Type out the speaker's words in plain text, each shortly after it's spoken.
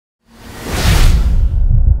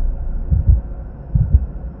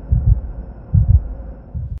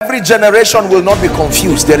Every generation will not be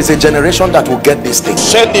confused. There is a generation that will get this thing.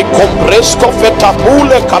 From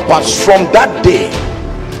that day,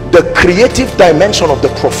 the creative dimension of the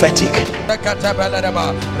prophetic,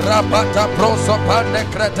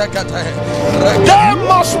 there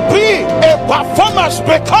must be a performance,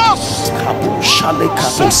 because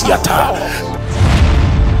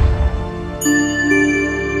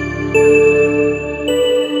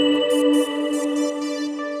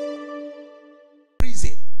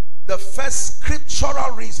the first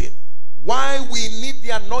scriptural reason why we need the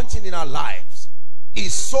anointing in our lives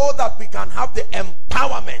is so that we can have the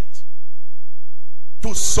empowerment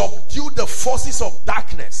to subdue the forces of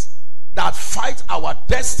darkness that fight our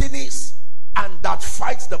destinies and that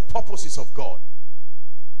fights the purposes of God.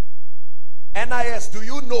 NIS, do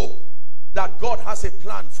you know that God has a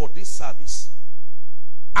plan for this service?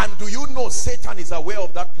 And do you know Satan is aware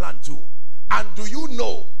of that plan too? And do you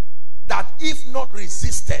know that if not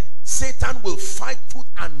resisted, Satan will fight tooth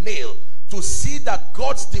and nail to see that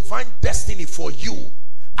God's divine destiny for you,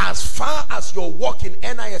 as far as your work in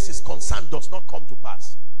NIS is concerned, does not come to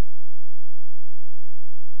pass?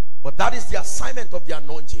 But that is the assignment of the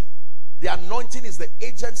anointing. The anointing is the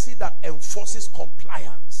agency that enforces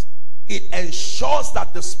compliance. It ensures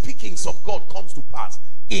that the speakings of God comes to pass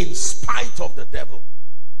in spite of the devil.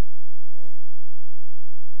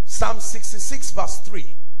 Psalm 66 verse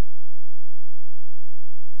 3.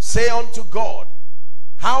 Say unto God,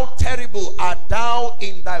 how terrible art thou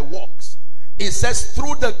in thy works. It says,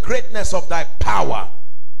 through the greatness of thy power,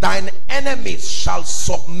 thine enemies shall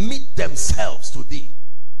submit themselves to thee.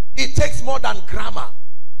 It takes more than grammar.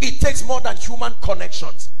 It takes more than human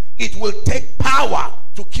connections. It will take power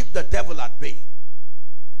to keep the devil at bay.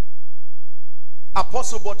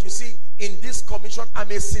 Apostle, but you see, in this commission, I'm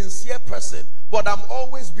a sincere person, but I'm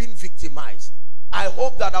always being victimized. I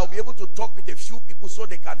hope that I'll be able to talk with a few people so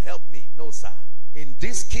they can help me. No, sir. In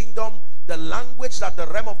this kingdom, the language that the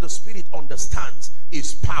realm of the spirit understands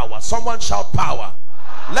is power. Someone shout power.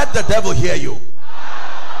 Let the devil hear you.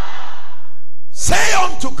 Say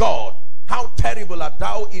unto God, how terrible art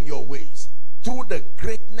thou in your ways, through the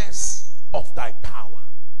greatness of thy power.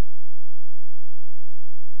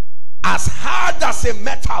 As hard as a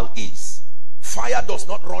metal is, fire does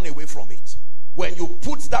not run away from it. When you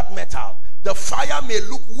put that metal, the fire may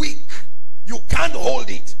look weak. You can't hold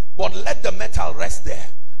it, but let the metal rest there.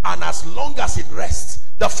 And as long as it rests,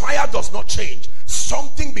 the fire does not change.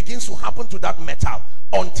 Something begins to happen to that metal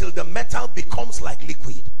until the metal becomes like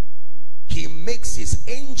liquid. He makes his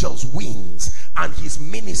angels winds and his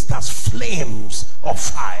ministers flames of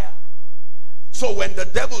fire. So when the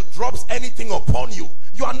devil drops anything upon you,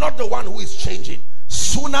 you are not the one who is changing.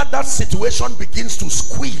 Sooner that situation begins to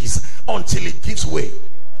squeeze until it gives way.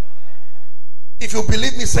 If you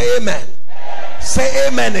believe me, say amen. Say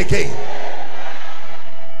amen again.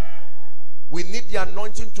 We need the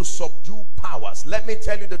anointing to subdue powers. Let me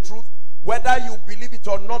tell you the truth. Whether you believe it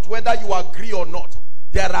or not, whether you agree or not,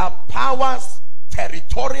 there are powers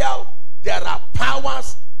territorial. There are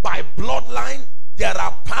powers by bloodline. There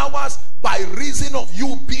are powers by reason of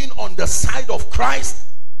you being on the side of Christ.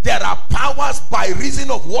 There are powers by reason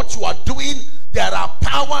of what you are doing. There are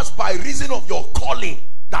powers by reason of your calling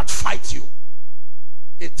that fight you.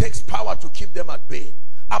 It takes power to keep them at bay.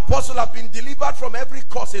 Apostle, have been delivered from every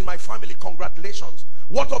curse in my family. Congratulations.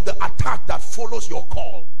 What of the attack that follows your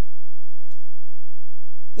call?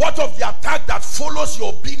 What of the attack that follows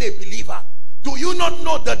your being a believer? Do you not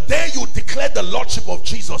know the day you declare the Lordship of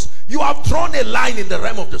Jesus, you have drawn a line in the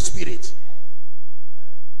realm of the Spirit?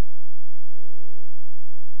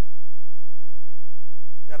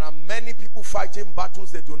 There are many people fighting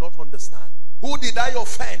battles they do not understand. Who did I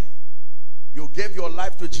offend? You gave your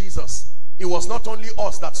life to Jesus. It was not only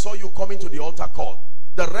us that saw you coming to the altar call.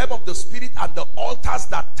 The realm of the Spirit and the altars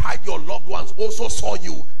that tied your loved ones also saw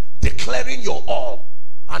you declaring your all.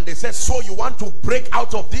 And they said, so you want to break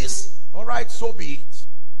out of this? All right, so be it.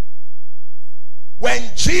 When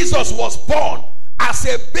Jesus was born, as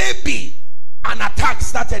a baby, an attack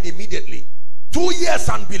started immediately. 2 years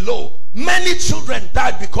and below, many children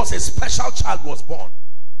died because a special child was born.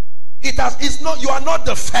 It's not, you are not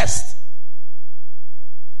the first.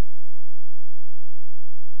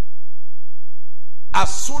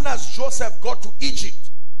 As soon as Joseph got to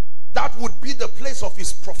Egypt, that would be the place of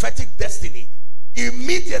his prophetic destiny.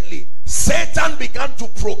 Immediately, Satan began to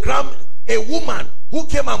program a woman who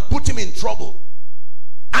came and put him in trouble.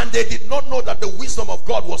 And they did not know that the wisdom of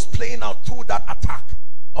God was playing out through that attack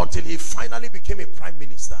until he finally became a prime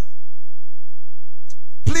minister.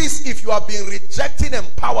 Please, if you have been rejecting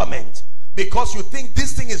empowerment because you think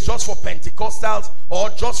this thing is just for Pentecostals or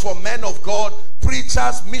just for men of God,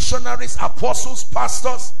 preachers, missionaries, apostles,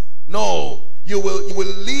 pastors. No, you will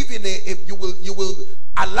live in you will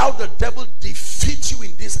allow the devil defeat you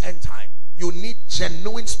in this end time. You need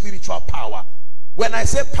genuine spiritual power. When I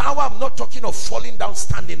say power, I'm not talking of falling down,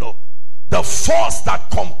 standing up. The force that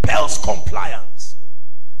compels compliance.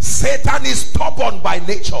 Satan is stubborn by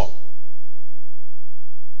nature.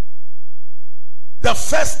 The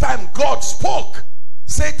first time God spoke,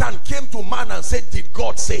 Satan came to man and said, did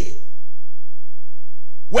God say?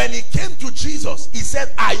 When he came to Jesus, he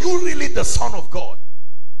said, are you really the Son of God?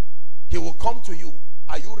 He will come to you.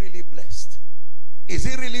 Are you really blessed? Is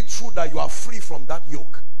it really true that you are free from that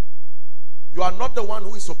yoke? You are not the one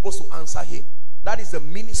who is supposed to answer him. That is the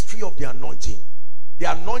ministry of the anointing.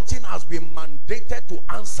 The anointing has been mandated to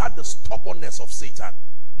answer the stubbornness of Satan.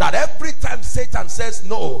 That every time Satan says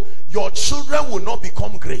no, your children will not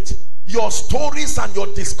become great. Your stories and your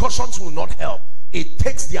discussions will not help. It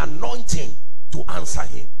takes the anointing to answer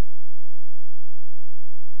him.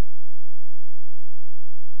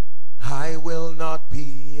 I will not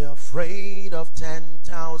be afraid of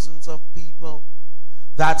 10,000s of people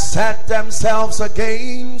that set themselves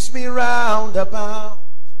against me round about.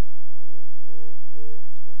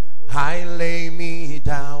 I lay me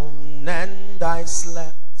down and I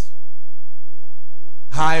slept.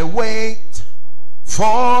 I wait,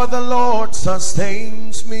 for the Lord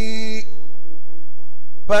sustains me.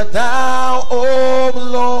 But thou, O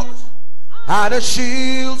Lord, art a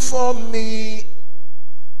shield for me.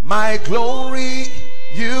 My glory,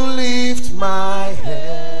 you lift my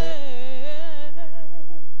head.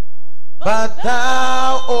 But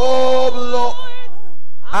thou, O Lord,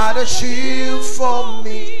 art a shield for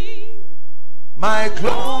me. My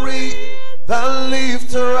glory, the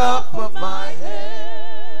lifter up of my head.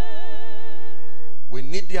 We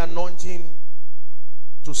need the anointing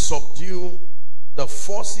to subdue the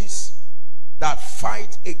forces that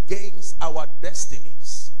fight against our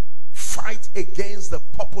destinies, fight against the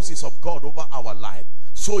purposes of God over our life.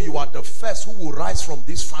 So you are the first who will rise from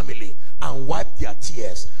this family and wipe their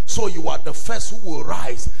tears. So you are the first who will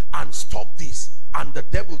rise and stop this. And the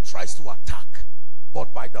devil tries to attack.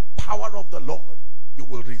 But by the power of the Lord, you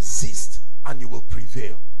will resist and you will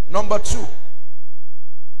prevail. Number two,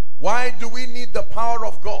 why do we need the power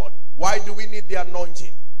of God? Why do we need the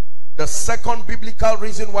anointing? The second biblical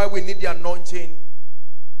reason why we need the anointing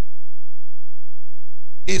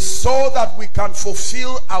is so that we can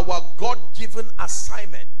fulfill our God-given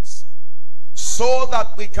assignments. So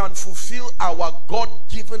that we can fulfill our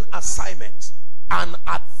God-given assignments and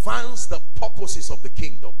advance the purposes of the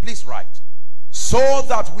kingdom. Please write. So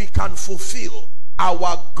that we can fulfill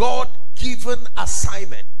our God-given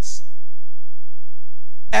assignments.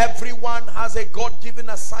 Everyone has a God-given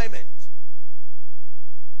assignment.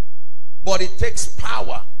 But it takes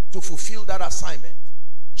power to fulfill that assignment.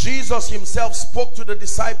 Jesus himself spoke to the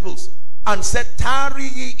disciples and said, tarry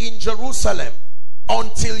ye in Jerusalem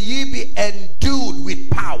until ye be endued with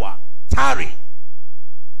power. Tarry.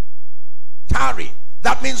 Tarry.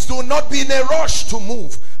 That means do not be in a rush to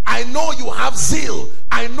move. I know you have zeal.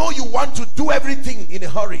 I know you want to do everything in a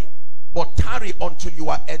hurry. But tarry until you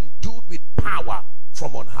are endued with power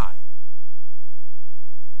from on high.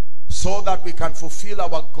 So that we can fulfill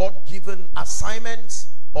our God-given assignments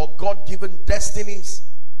or God-given destinies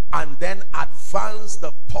and then advance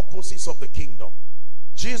the purposes of the kingdom.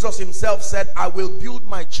 Jesus himself said, I will build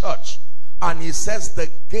my church. And he says the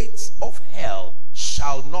gates of hell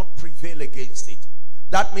shall not prevail against it.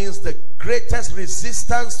 That means the greatest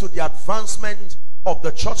resistance to the advancement of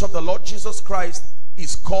the church of the Lord Jesus Christ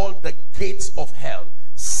is called the gates of hell.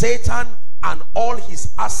 Satan and all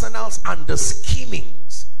his arsenals and the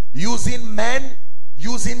schemings, using men,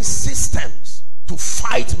 using systems to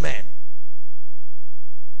fight men.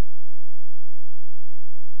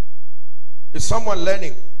 Is someone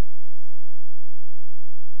learning?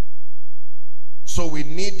 So we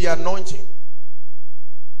need the anointing.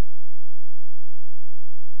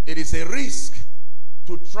 It is a risk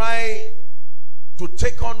to try to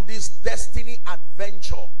take on this destiny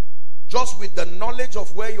adventure just with the knowledge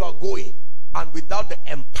of where you are going and without the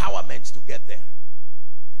empowerment to get there.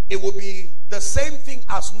 It will be the same thing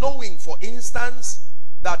as knowing, for instance,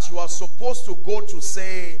 that you are supposed to go to,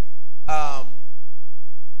 say,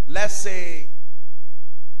 let's say,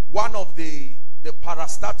 one of the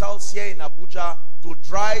parastatals here in Abuja, to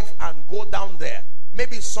drive and go down there.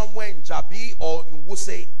 Maybe somewhere in Jabi or in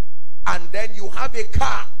Wuse. And then you have a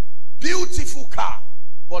car, beautiful car,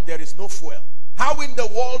 but there is no fuel. How in the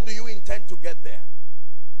world do you intend to get there?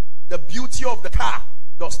 The beauty of the car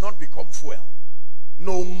does not become fuel.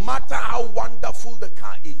 No matter how wonderful the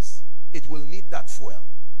car is, it will need that fuel.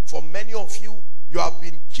 For many of you, you have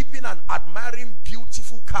been keeping and admiring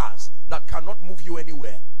beautiful cars that cannot move you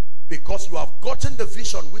anywhere because you have gotten the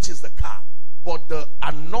vision, which is the car, but the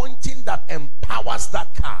anointing that empowers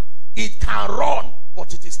that car, it can run,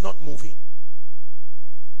 but it is not moving.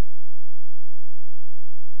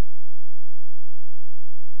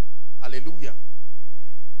 Hallelujah.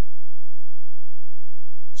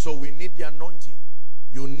 So we need the anointing.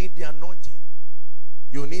 You need the anointing.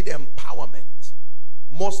 You need empowerment.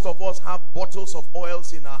 Most of us have bottles of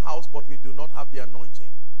oils in our house, but we do not have the anointing.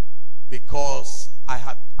 Because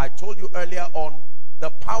I told you earlier on, the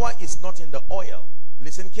power is not in the oil.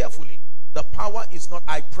 Listen carefully. The power is not,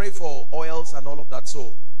 I pray for oils and all of that.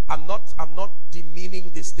 So I'm not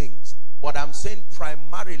demeaning these things, but I'm saying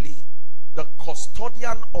primarily the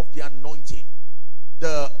custodian of the anointing,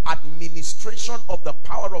 the administration of the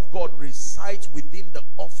power of God resides within the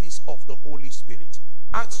office of the Holy Spirit.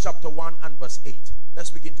 Acts chapter 1 and verse 8. Let's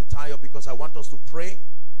begin to tie up because I want us to pray.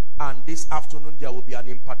 And this afternoon there will be an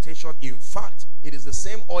impartation. In fact, it is the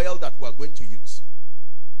same oil that we're going to use.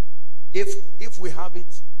 If we have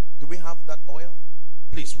it, do we have that oil?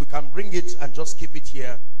 Please, we can bring it and just keep it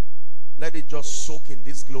here. Let it just soak in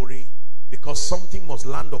this glory, because something must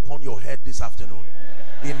land upon your head this afternoon.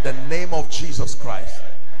 In the name of Jesus Christ.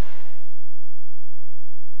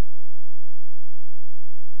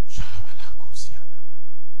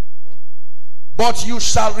 But you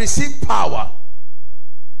shall receive power.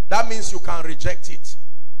 That means you can reject it.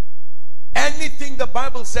 Anything the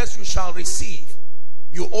Bible says you shall receive,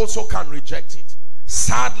 you also can reject it.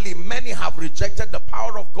 Sadly, many have rejected the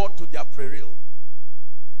power of God to their peril.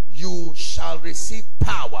 You shall receive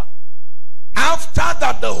power. After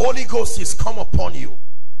that, the Holy Ghost is come upon you,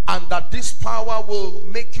 and that this power will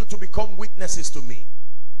make you to become witnesses to me,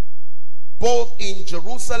 both in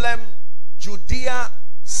Jerusalem, Judea,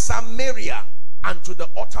 Samaria, and to the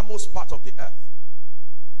uttermost part of the earth.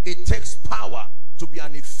 It takes power to be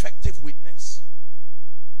an effective witness.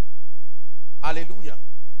 Hallelujah.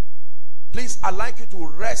 Please, I'd like you to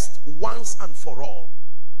rest once and for all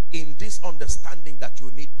in this understanding that you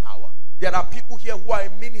need power. There are people here who are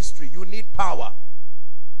in ministry. You need power.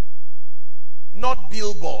 Not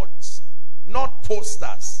billboards, not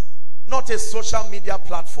posters, not a social media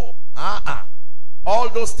platform. All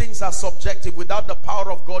those things are subjective. Without the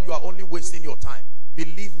power of God, you are only wasting your time.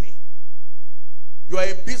 Believe me. You are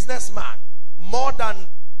a businessman. More than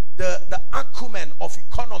the acumen of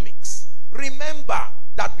economics. Remember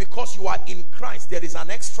that because you are in Christ, there is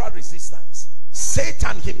an extra resistance.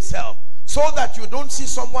 Satan himself. So that you don't see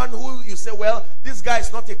someone who you say, well, this guy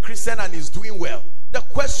is not a Christian and is doing well. The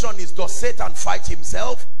question is, does Satan fight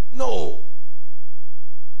himself? No.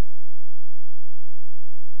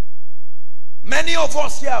 Many of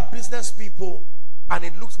us here are business people, and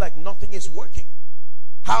it looks like nothing is working.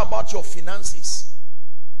 How about your finances?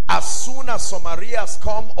 As soon as some arrears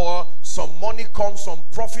come or some money comes, some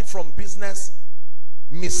profit from business,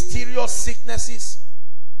 mysterious sicknesses.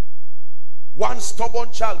 One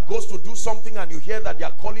stubborn child goes to do something and you hear that they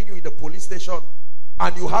are calling you in the police station,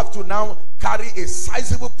 and you have to now carry a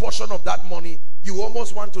sizable portion of that money. You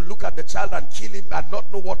almost want to look at the child and kill him and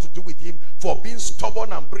not know what to do with him for being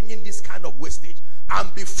stubborn and bringing this kind of wastage.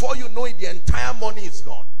 And before you know it, the entire money is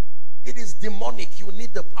gone. It is demonic. You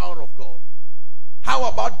need the power of God. How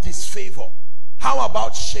about disfavor? How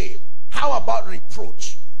about shame? How about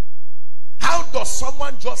reproach? How does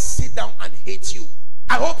someone just sit down and hate you?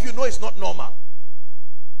 I hope you know it's not normal.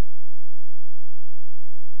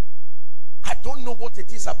 I don't know what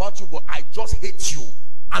it is about you, but I just hate you.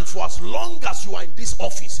 And for as long as you are in this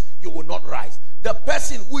office, you will not rise. The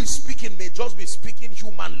person who is speaking may just be speaking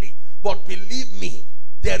humanly, but believe me,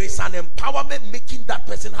 there is an empowerment making that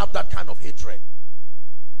person have that kind of hatred.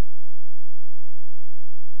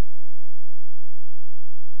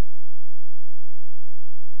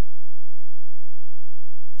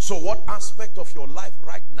 So what aspect of your life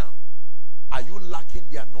right now are you lacking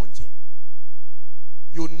the anointing?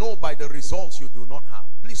 You know by the results you do not have.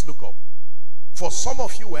 Please look up. For some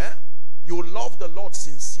of you, you love the Lord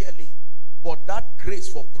sincerely, but that grace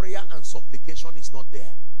for prayer and supplication is not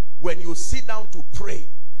there. When you sit down to pray,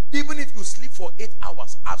 even if you sleep for 8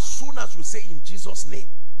 hours, as soon as you say in Jesus' name,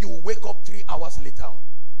 you will wake up 3 hours later on.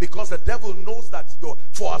 Because the devil knows that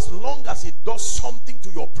for as long as it does something to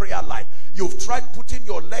your prayer life, you've tried putting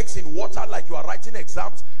your legs in water like you are writing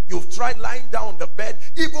exams, you've tried lying down on the bed,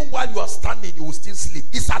 even while you are standing, you will still sleep.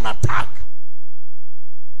 It's an attack.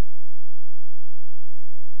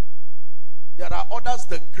 There are others,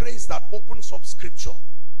 the grace that opens up scripture.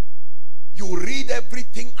 You read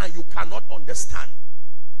everything and you cannot understand.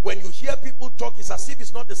 When you hear people talk, it's as if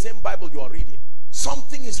it's not the same Bible you are reading.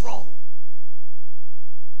 Something is wrong.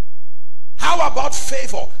 How about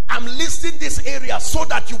favor? I'm listing this area so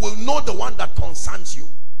that you will know the one that concerns you.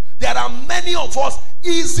 There are many of us,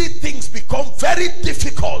 easy things become very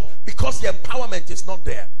difficult because the empowerment is not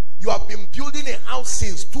there. You have been building a house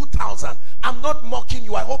since 2000. I'm not mocking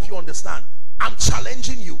you. I hope you understand. I'm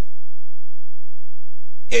challenging you.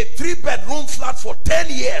 A 3-bedroom flat for 10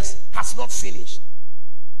 years has not finished.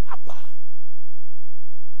 Abba.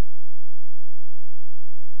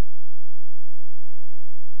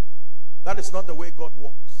 That is not the way God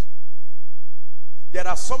works. There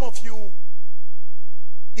are some of you,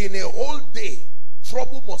 in a whole day,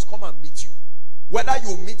 trouble must come and meet you. Whether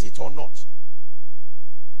you meet it or not.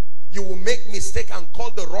 You will make mistake and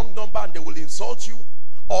call the wrong number and they will insult you.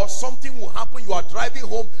 Or something will happen. You are driving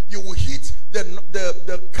home. You will hit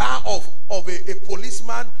the car of a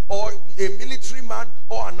policeman or a military man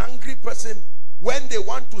or an angry person. When they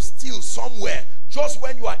want to steal somewhere, just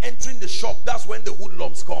when you are entering the shop, that's when the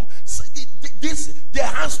hoodlums come. So there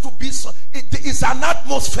has to be it's an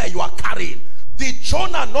atmosphere you are carrying. Did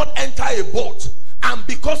Jonah not enter a boat? And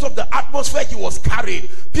because of the atmosphere he was carrying,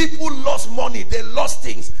 people lost money, they lost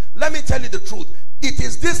things. Let me tell you the truth. It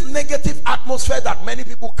is this negative atmosphere that many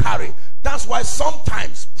people carry. That's why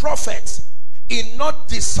sometimes prophets, in not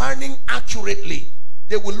discerning accurately,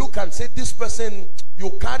 they will look and say, this person,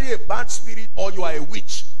 you carry a bad spirit or you are a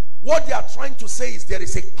witch. What they are trying to say is there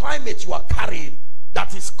is a climate you are carrying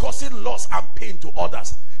that is causing loss and pain to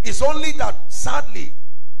others. It's only that, sadly,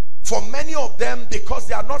 for many of them, because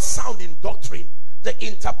they are not sound in doctrine, the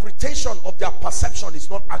interpretation of their perception is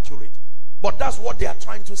not accurate. But that's what they are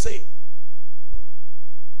trying to say.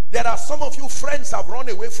 There are some of you, friends have run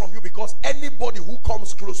away from you because anybody who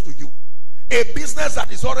comes close to you, a business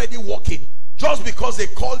that is already working, just because they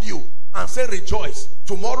called you and say rejoice,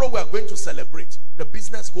 tomorrow we are going to celebrate, the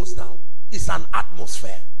business goes down. It's an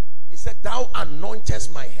atmosphere. He said, thou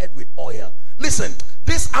anointest my head with oil. Listen,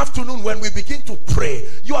 this afternoon when we begin to pray,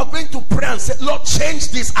 you are going to pray and say, Lord,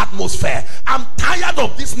 change this atmosphere. I'm tired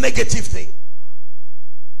of this negative thing.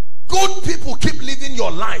 Good people keep living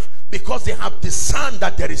your life because they have discerned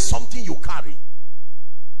that there is something you carry.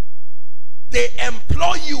 They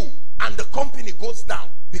employ you and the company goes down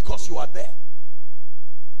because you are there.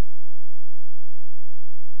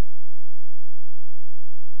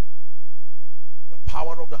 The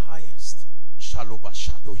power of the highest shall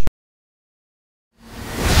overshadow you.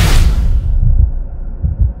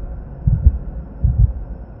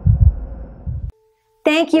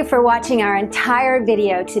 Thank you for watching our entire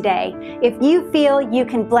video today. If you feel you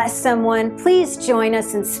can bless someone, please join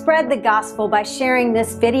us and spread the gospel by sharing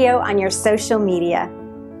this video on your social media.